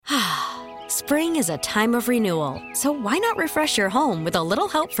Spring is a time of renewal, so why not refresh your home with a little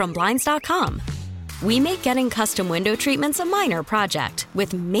help from Blinds.com? We make getting custom window treatments a minor project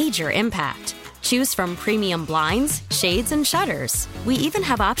with major impact. Choose from premium blinds, shades, and shutters. We even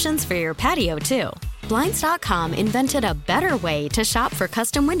have options for your patio, too. Blinds.com invented a better way to shop for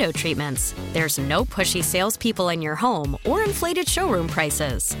custom window treatments. There's no pushy salespeople in your home or inflated showroom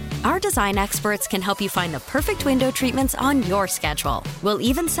prices. Our design experts can help you find the perfect window treatments on your schedule. We'll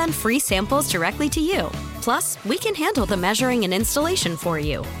even send free samples directly to you. Plus, we can handle the measuring and installation for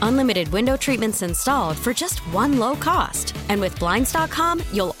you. Unlimited window treatments installed for just one low cost. And with Blinds.com,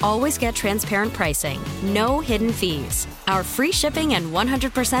 you'll always get transparent pricing. No hidden fees. Our free shipping and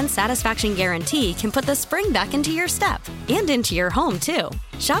 100% satisfaction guarantee can put the spring back into your step and into your home, too.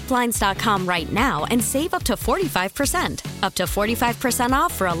 Shop Blinds.com right now and save up to 45%. Up to 45%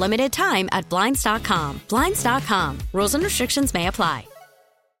 off for a limited time at Blinds.com. Blinds.com. Rules and restrictions may apply.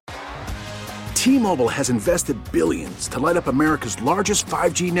 T-Mobile has invested billions to light up America's largest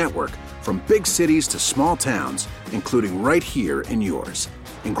 5G network, from big cities to small towns, including right here in yours.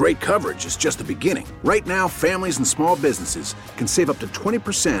 And great coverage is just the beginning. Right now, families and small businesses can save up to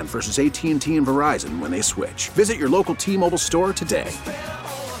 20% versus AT&T and Verizon when they switch. Visit your local T-Mobile store today.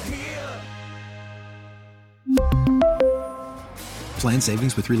 Plan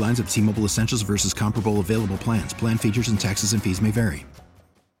savings with 3 lines of T-Mobile Essentials versus comparable available plans. Plan features and taxes and fees may vary.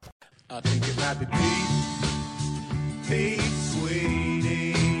 I think it might be Pete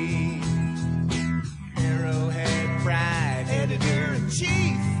Sweeney, Arrowhead Pride,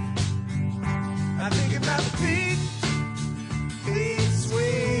 editor-in-chief. I think it might be Pete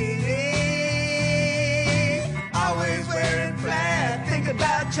Sweeney, always wearing plaid. Think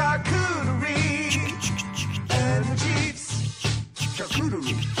about charcuterie and the Chiefs.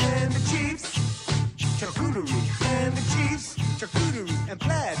 Charcuterie and the Chiefs. Charcuterie and the Chiefs. Charcuterie and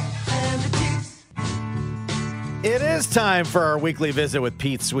plaid. It is time for our weekly visit with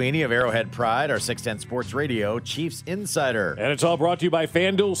Pete Sweeney of Arrowhead Pride, our 610 Sports Radio Chiefs Insider. And it's all brought to you by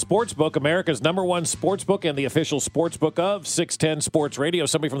FanDuel Sportsbook, America's #1 sportsbook and the official sportsbook of 610 Sports Radio.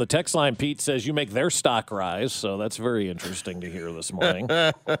 Somebody from the text line, Pete, says you make their stock rise, so that's very interesting to hear this morning.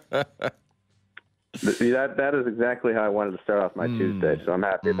 That is exactly how I wanted to start off my Tuesday, so I'm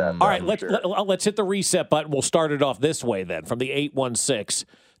happy about that. All right, let's hit the reset button. We'll start it off this way then, from the 816.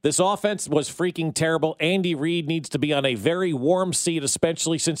 This offense was freaking terrible. Andy Reid needs to be on a very warm seat,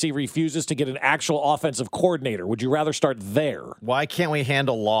 especially since he refuses to get an actual offensive coordinator. Would you rather start there? Why can't we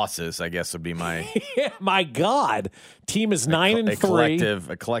handle losses, I guess would be my... My God. Team is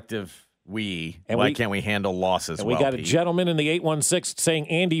 9-3. A collective why can't we handle losses and we got a gentleman in the 816 saying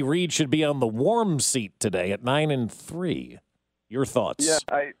Andy Reid should be on the warm seat today at 9-3. Your thoughts?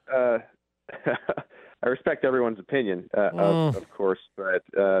 Yeah, I respect everyone's opinion, of course, but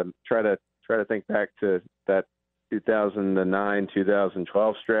try to think back to that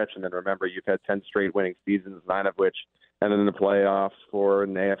 2009-2012 stretch, and then remember you've had 10 straight winning seasons, 9 of which ended in the playoffs, 4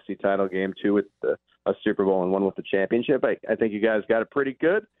 in the AFC title game, 2 with a Super Bowl, and 1 with the championship. I think you guys got it pretty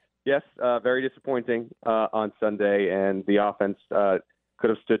good. Yes, very disappointing on Sunday, and the offense could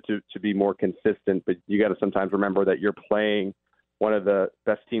have stood to be more consistent, but you got to sometimes remember that you're playing one of the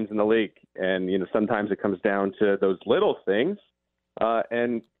best teams in the league. And, sometimes it comes down to those little things.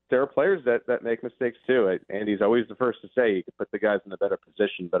 And there are players that make mistakes too. Andy's always the first to say you can put the guys in a better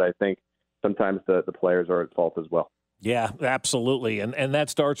position, but I think sometimes the players are at fault as well. Yeah, absolutely. And that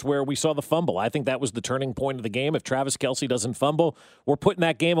starts where we saw the fumble. I think that was the turning point of the game. If Travis Kelce doesn't fumble, we're putting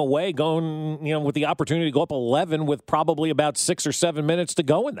that game away, going, with the opportunity to go up 11 with probably about 6 or 7 minutes to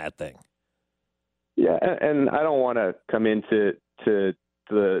go in that thing. Yeah, and I don't want to come into the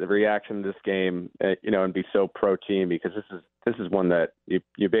reaction of this game, and be so pro team, because this is one that you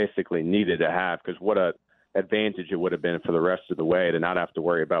basically needed to have, because what a advantage it would have been for the rest of the way to not have to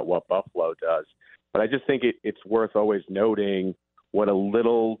worry about what Buffalo does. But I just think it's worth always noting what a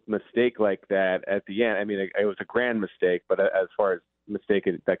little mistake like that at the end. I mean, it was a grand mistake, but as far as mistake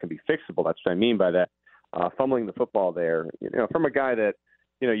that can be fixable, that's what I mean by that. Fumbling the football there, from a guy that,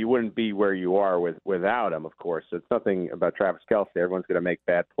 you wouldn't be where you are without him, of course. It's nothing about Travis Kelce. Everyone's going to make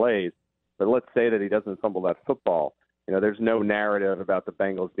bad plays. But let's say that he doesn't fumble that football. There's no narrative about the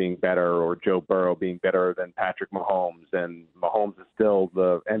Bengals being better or Joe Burrow being better than Patrick Mahomes. And Mahomes is still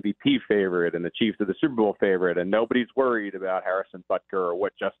the MVP favorite and the Chiefs are the Super Bowl favorite. And nobody's worried about Harrison Butker or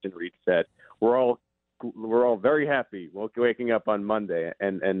what Justin Reid said. We're all very happy waking up on Monday.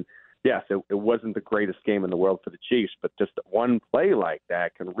 And yes, it wasn't the greatest game in the world for the Chiefs, but just one play like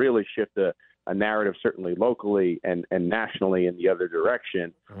that can really shift a narrative, certainly locally and nationally in the other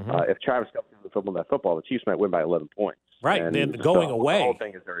direction. If Travis Kelce doesn't fumble that football, the Chiefs might win by 11 points. Right, And then going away. The whole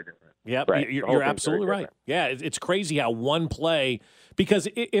thing is very different. Yep, Right. you're absolutely right. Yeah, it's crazy how one play, because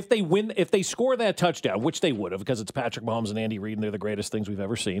if they win, if they score that touchdown, which they would have, because it's Patrick Mahomes and Andy Reid, and they're the greatest things we've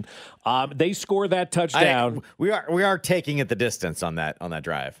ever seen. They score that touchdown. We are taking it the distance on that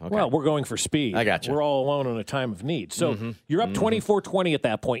drive. Okay. Well, we're going for speed. I got you. We're all alone in a time of need. So you're up 24-20 at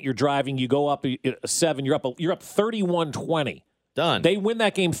that point. You're driving. You go up 7. You're up 31-20. Done. They win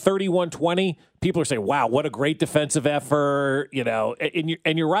that game 31-20. People are saying, wow, what a great defensive effort.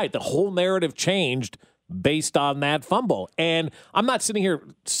 And you're right. The whole narrative changed based on that fumble. And I'm not sitting here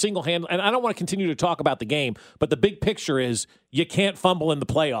single-handed, and I don't want to continue to talk about the game, but the big picture is you can't fumble in the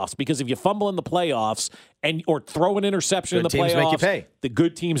playoffs, because if you fumble in the playoffs or throw an interception in the playoffs, make you pay. The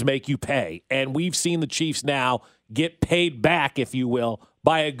good teams make you pay. And we've seen the Chiefs now get paid back, if you will,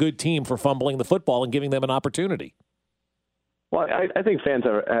 by a good team for fumbling the football and giving them an opportunity. Well, I think fans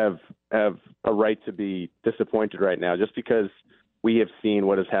have a right to be disappointed right now, just because we have seen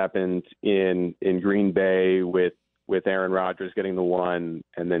what has happened in Green Bay with Aaron Rodgers getting the one,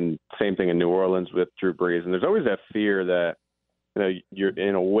 and then same thing in New Orleans with Drew Brees. And there's always that fear that you're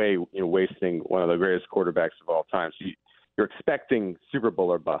in a way wasting one of the greatest quarterbacks of all time. So you're expecting Super Bowl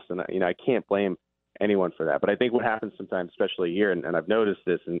or bust, and I can't blame anyone for that. But I think what happens sometimes, especially here, and I've noticed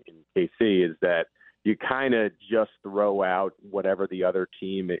this in KC, is that you kind of just throw out whatever the other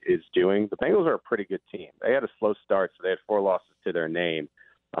team is doing. The Bengals are a pretty good team. They had a slow start, so they had 4 losses to their name.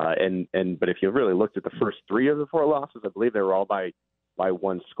 But if you really looked at the first 3 of the 4 losses, I believe they were all by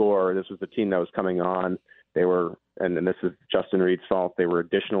 1 score. This was the team that was coming on. They were, and this is Justin Reed's fault, they were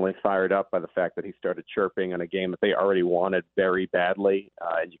additionally fired up by the fact that he started chirping in a game that they already wanted very badly.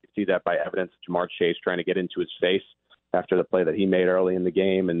 And you can see that by evidence of Jamar Chase trying to get into his face after the play that he made early in the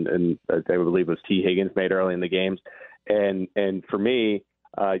game, and I believe it was T. Higgins made early in the games. And for me,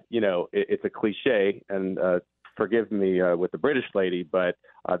 it's a cliche, and forgive me with the British lady, but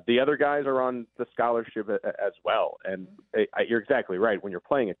the other guys are on the scholarship as well. And you're exactly right. When you're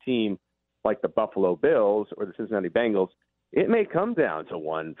playing a team like the Buffalo Bills or the Cincinnati Bengals, it may come down to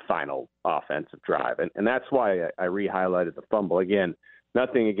one final offensive drive. And that's why I re-highlighted the fumble. Again,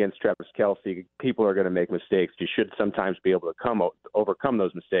 nothing against Travis Kelce. People are going to make mistakes. You should sometimes be able to overcome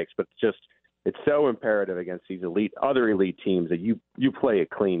those mistakes, but it's so imperative against these other elite teams that you play a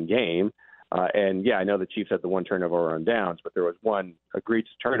clean game. And I know the Chiefs had the 1 turnover on downs, but there was 1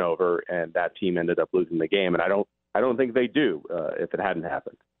 egregious turnover, and that team ended up losing the game. And I don't think they do if it hadn't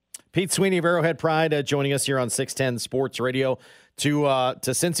happened. Pete Sweeney of Arrowhead Pride joining us here on 610 Sports Radio. To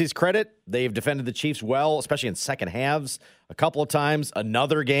Cincy's credit, they've defended the Chiefs well, especially in second halves a couple of times.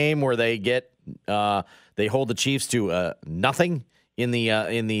 Another game where they hold the Chiefs to nothing in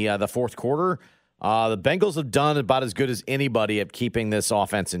the fourth quarter. The Bengals have done about as good as anybody at keeping this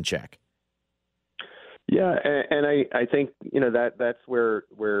offense in check. Yeah, and I think that's where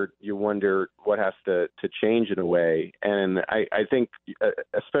you wonder what has to change in a way, and I think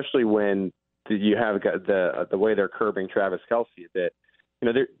especially when you have the way they're curbing Travis Kelce a bit,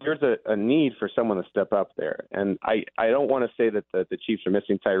 there's a need for someone to step up there, and I don't want to say that the Chiefs are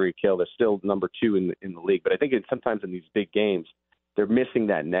missing Tyreek Hill. They're still number 2 in the league, but I think sometimes in these big games they're missing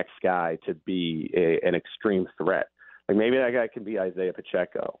that next guy to be an extreme threat. Like maybe that guy can be Isaiah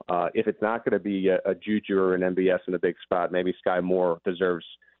Pacheco. If it's not going to be a Juju or an MBS in a big spot, maybe Sky Moore deserves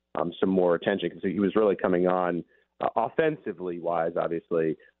some more attention, because he was really coming on offensively wise,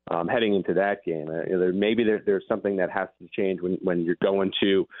 obviously, heading into that game. Maybe there's something that has to change when you're going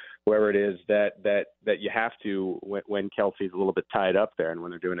to wherever it is that you have to when Kelsey's a little bit tied up there and when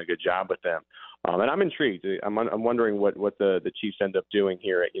they're doing a good job with them. And I'm intrigued. I'm wondering what the Chiefs end up doing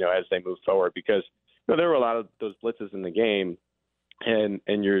here, as they move forward, because there were a lot of those blitzes in the game, and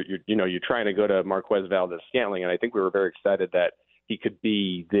you're trying to go to Marquez Valdes-Scantling, and I think we were very excited that he could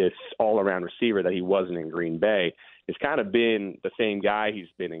be this all-around receiver that he wasn't in Green Bay. It's kind of been the same guy he's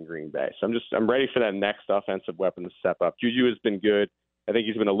been in Green Bay. So I'm ready for that next offensive weapon to step up. Juju has been good. I think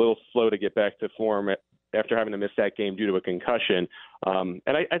he's been a little slow to get back to form after having to miss that game due to a concussion. And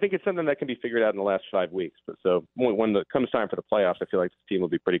I think it's something that can be figured out in the last 5 weeks. But so when it comes time for the playoffs, I feel like this team will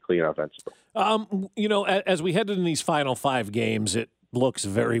be pretty clean offensively. As we head into these final 5 games, it looks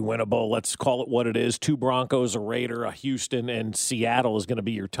very winnable. Let's call it what it is. 2 Broncos, a Raider, a Houston, and Seattle is going to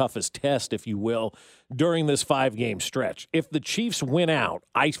be your toughest test, if you will, during this 5-game stretch. If the Chiefs win out,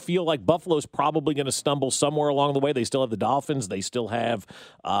 I feel like Buffalo's probably going to stumble somewhere along the way. They still have the Dolphins. They still have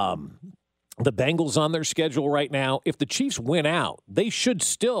the Bengals on their schedule right now. If the Chiefs win out, they should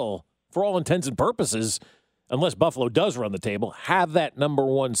still, for all intents and purposes, unless Buffalo does run the table, have that number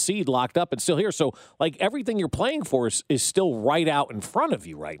 1 seed locked up and still here. So, everything you're playing for is still right out in front of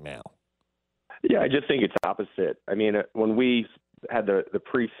you right now. Yeah, I just think it's opposite. I mean, when we had the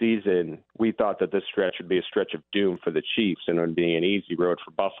preseason, we thought that this stretch would be a stretch of doom for the Chiefs and would be an easy road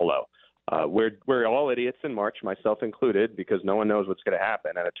for Buffalo. We're all idiots in March, myself included, because no one knows what's going to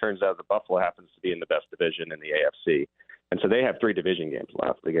happen. And it turns out that Buffalo happens to be in the best division in the AFC. And so they have 3 division games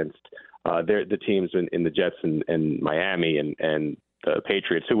left against the teams in the Jets and Miami and the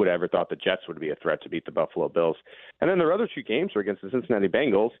Patriots. Who would ever thought the Jets would be a threat to beat the Buffalo Bills? And then their other 2 games are against the Cincinnati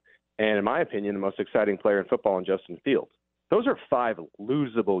Bengals. And in my opinion, the most exciting player in football in Justin Fields. Those are 5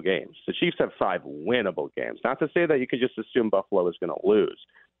 losable games. The Chiefs have 5 winnable games. Not to say that you could just assume Buffalo is going to lose.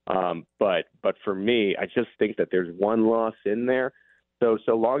 But for me, I just think that there's one loss in there. So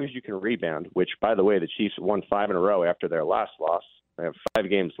long as you can rebound, which, by the way, the Chiefs won 5 in a row after their last loss. They have 5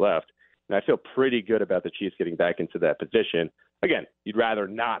 games left. And I feel pretty good about the Chiefs getting back into that position. Again, you'd rather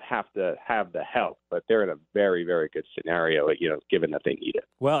not have to have the help, but they're in a very, very good scenario, given that they need it.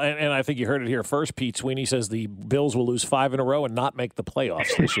 Well, and I think you heard it here first. Pete Sweeney says the Bills will lose 5 in a row and not make the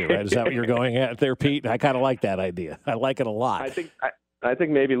playoffs this year, right? Is that what you're going at there, Pete? I kind of like that idea. I like it a lot. I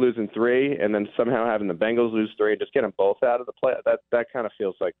think maybe losing 3 and then somehow having the Bengals lose 3 and just get them both out of the play. That kind of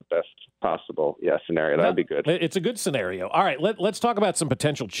feels like the best possible scenario. That'd be good. It's a good scenario. All right, let's talk about some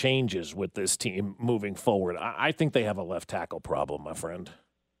potential changes with this team moving forward. I think they have a left tackle problem, my friend.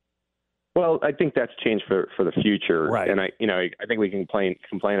 Well, I think that's changed for the future. Right. And I think we can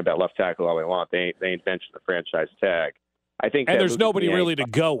complain about left tackle all we want. They ain't benching the franchise tag. I think, and there's nobody really to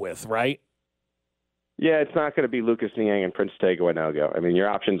go with, right? Yeah, it's not going to be Lucas Niang and Prince Tega Wanogho. I mean, your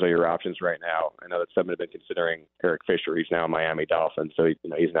options are your options right now. I know that some have been considering Eric Fisher. He's now a Miami Dolphin, so he's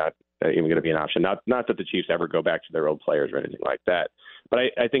not even going to be an option. Not that the Chiefs ever go back to their old players or anything like that. But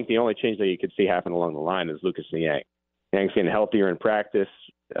I think the only change that you could see happen along the line is Lucas Niang. Niang's getting healthier in practice.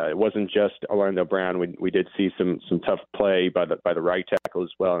 It wasn't just Orlando Brown. We did see some tough play by the right tackle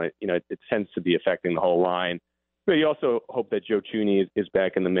as well, and it tends to be affecting the whole line. But you also hope that Joe Thuney is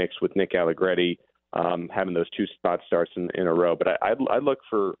back in the mix with Nick Allegretti. Having those 2 spot starts in a row. But I'd look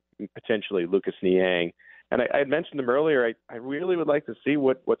for potentially Lucas Niang. And I had mentioned him earlier. I really would like to see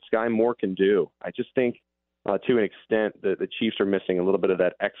what Sky Moore can do. I just think to an extent the Chiefs are missing a little bit of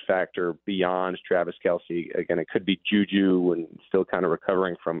that X factor beyond Travis Kelce. Again, it could be Juju and still kind of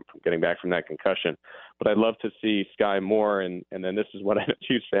recovering from getting back from that concussion. But I'd love to see Sky Moore. And then this is what I know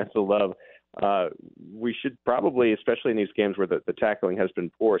Chiefs fans will love. We should probably, especially in these games where the tackling has been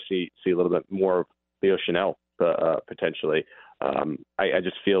poor, see a little bit more of Leo Chanel potentially. I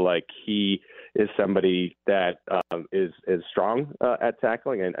just feel like he is somebody that is strong at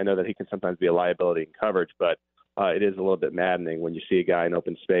tackling, and I know that he can sometimes be a liability in coverage, but it is a little bit maddening when you see a guy in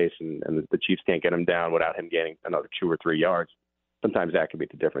open space and the Chiefs can't get him down without him gaining another 2 or 3 yards. Sometimes that can be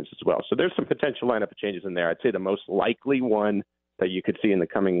the difference as well. So there's some potential lineup of changes in there. I'd say the most likely one that you could see in the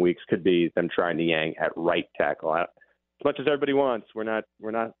coming weeks could be them trying Niang at right tackle. As much as everybody wants, we're not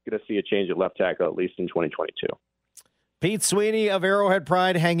going to see a change at left tackle, at least in 2022. Pete Sweeney of Arrowhead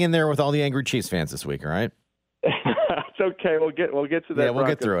Pride, hang in there with all the angry Chiefs fans this week, all right? It's okay. We'll get to that. Yeah, we'll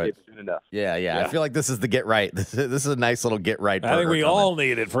get through it soon enough. Yeah. I feel like this is the get right. This is a nice little get right. I think we all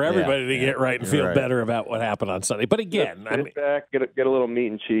need it for everybody to get right and feel better about what happened on Sunday. But again, sit back, get a little meat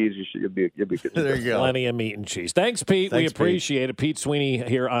and cheese. You'll be good. There you go. Plenty of meat and cheese. Thanks, Pete. We appreciate it. Pete Sweeney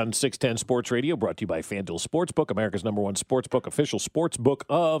here on 610 Sports Radio, brought to you by FanDuel Sportsbook, America's #1 sportsbook, official sportsbook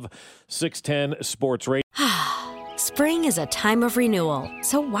of 610 Sports Radio. Spring is a time of renewal,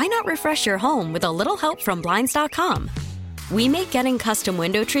 so why not refresh your home with a little help from Blinds.com? We make getting custom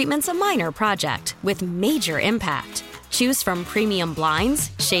window treatments a minor project with major impact. Choose from premium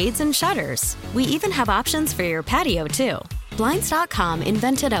blinds, shades, and shutters. We even have options for your patio, too. Blinds.com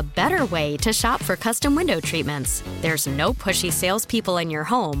invented a better way to shop for custom window treatments. There's no pushy salespeople in your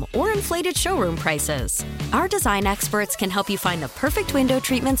home or inflated showroom prices. Our design experts can help you find the perfect window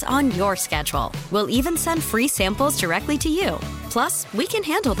treatments on your schedule. We'll even send free samples directly to you. Plus, we can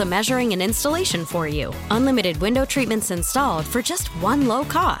handle the measuring and installation for you. Unlimited window treatments installed for just one low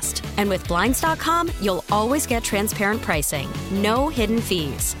cost. And with Blinds.com, you'll always get transparent pricing. No hidden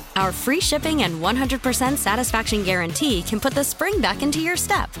fees. Our free shipping and 100% satisfaction guarantee can put the spring back into your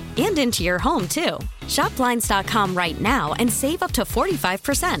step and into your home, too. Shop Blinds.com right now and save up to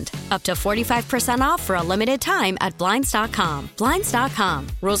 45%. Up to 45% off for a limited time at Blinds.com. Blinds.com.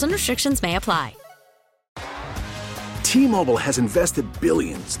 Rules and restrictions may apply. T-Mobile has invested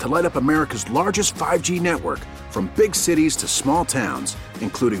billions to light up America's largest 5G network, from big cities to small towns,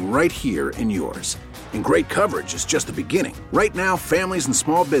 including right here in yours. And great coverage is just the beginning. Right now, families and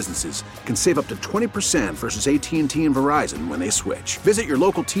small businesses can save up to 20% versus AT&T and Verizon when they switch. Visit your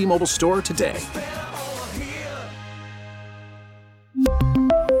local T-Mobile store today.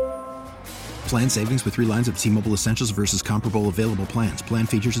 Plan savings with 3 lines of T-Mobile Essentials versus comparable available plans. Plan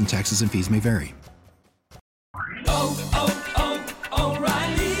features and taxes and fees may vary.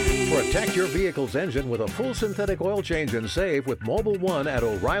 O'Reilly. Protect your vehicle's engine with a full synthetic oil change and save with Mobil 1 at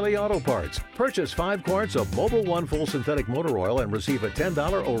O'Reilly Auto Parts. Purchase 5 quarts of Mobil 1 full synthetic motor oil and receive a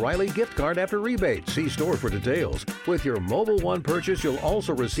 $10 O'Reilly gift card after rebate. See store for details. With your Mobil 1 purchase, you'll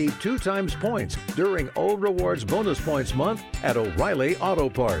also receive 2 times points during O Rewards Bonus Points Month at O'Reilly Auto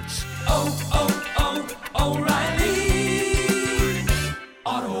Parts. O'Reilly.